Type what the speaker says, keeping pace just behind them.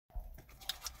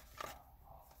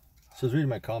So I was reading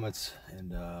my comments, and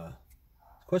the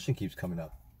question keeps coming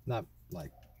up. Not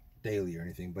like daily or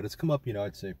anything, but it's come up,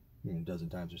 I'd say a dozen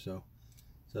times or so.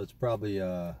 So it's probably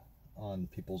on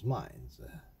people's minds.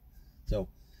 So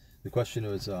the question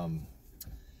was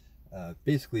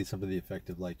basically something to the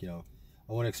effect of like, I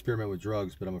want to experiment with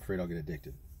drugs, but I'm afraid I'll get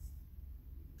addicted.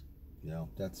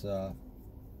 That's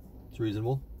it's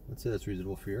reasonable. Let's say that's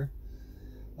reasonable fear.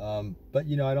 But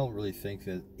I don't really think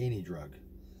that any drug,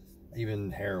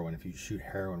 even heroin, if you shoot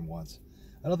heroin once,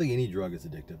 I don't think any drug is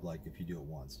addictive. Like if you do it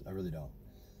once, I really don't.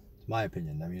 It's my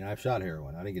opinion. I mean, I've shot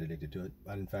heroin. I didn't get addicted to it.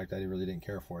 In fact, I really didn't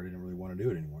care for it. I didn't really want to do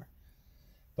it anymore.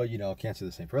 But I can't say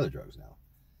the same for other drugs now.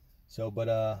 So, but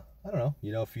I don't know.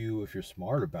 If you're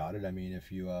smart about it, I mean, if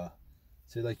you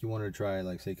say like you wanted to try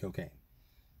like say cocaine,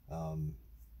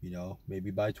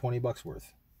 maybe buy $20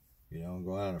 worth, and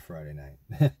go out on a Friday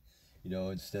night,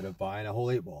 instead of buying a whole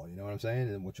 8-ball. You know what I'm saying?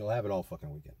 And which you'll have it all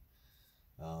fucking weekend.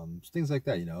 Things like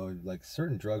that. Like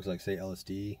certain drugs, like say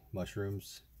LSD,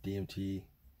 mushrooms, DMT,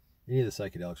 any of the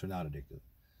psychedelics are not addictive.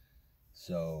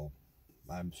 So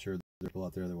I'm sure there are people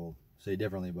out there that will say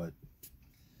differently, but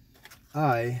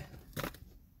I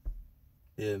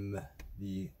am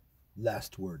the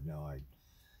last word now.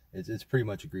 It's pretty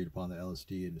much agreed upon that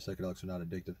LSD and the psychedelics are not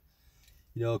addictive.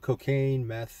 Cocaine,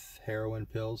 meth, heroin,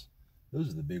 pills, those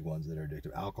are the big ones that are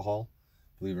addictive. Alcohol,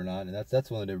 believe it or not, and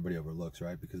that's one that everybody overlooks,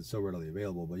 right? Because it's so readily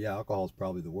available. But yeah, alcohol is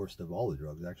probably the worst of all the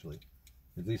drugs, actually.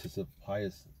 At least it's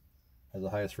has the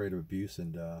highest rate of abuse,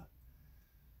 and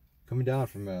coming down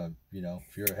from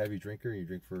if you're a heavy drinker and you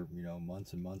drink for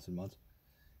months and months and months,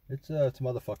 it's a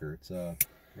motherfucker. It's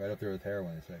right up there with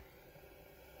heroin, they say.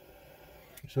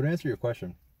 So to answer your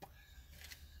question,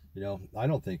 I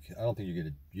don't think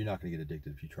you're not going to get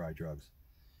addicted if you try drugs.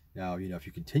 Now, if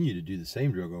you continue to do the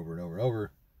same drug over and over and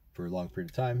over for a long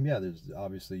period of time, yeah, there's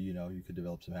obviously you could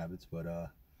develop some habits, but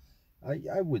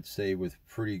I would say with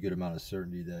pretty good amount of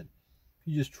certainty that if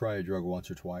you just try a drug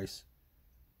once or twice,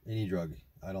 any drug,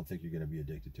 I don't think you're going to be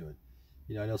addicted to it.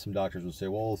 I know some doctors will say,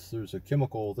 well, there's a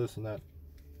chemical, this and that.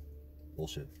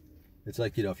 Bullshit. It's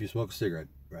like, if you smoke a cigarette,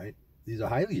 right? These are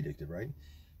highly addictive, right?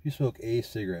 If you smoke a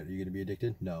cigarette, are you going to be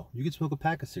addicted? No. You can smoke a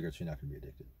pack of cigarettes, you're not going to be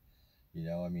addicted.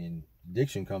 I mean,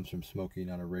 addiction comes from smoking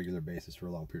on a regular basis for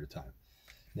a long period of time.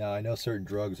 Now, I know certain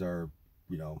drugs are,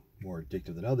 more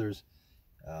addictive than others,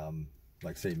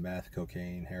 like say meth,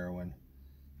 cocaine, heroin,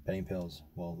 pain pills.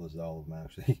 Well, those are all of them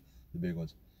actually, the big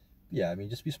ones. Yeah, I mean,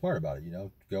 just be smart about it.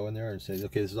 Go in there and say,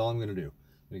 okay, this is all I'm going to do.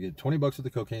 I'm going to get $20 with the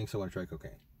cocaine, so I want to try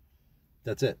cocaine.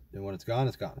 That's it. And when it's gone,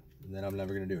 it's gone. And then I'm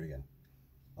never going to do it again.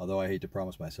 Although I hate to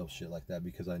promise myself shit like that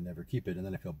because I never keep it. And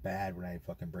then I feel bad when I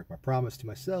fucking break my promise to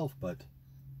myself. But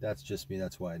that's just me.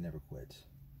 That's why I never quit.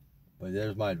 But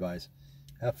there's my advice.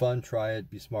 Have fun. Try it.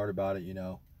 Be smart about it, If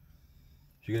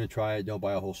you're going to try it, don't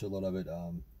buy a whole shitload of it.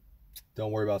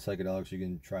 Don't worry about psychedelics. You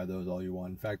can try those all you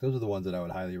want. In fact, those are the ones that I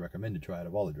would highly recommend to try out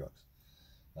of all the drugs.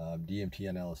 DMT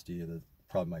and LSD are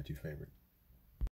probably my two favorite.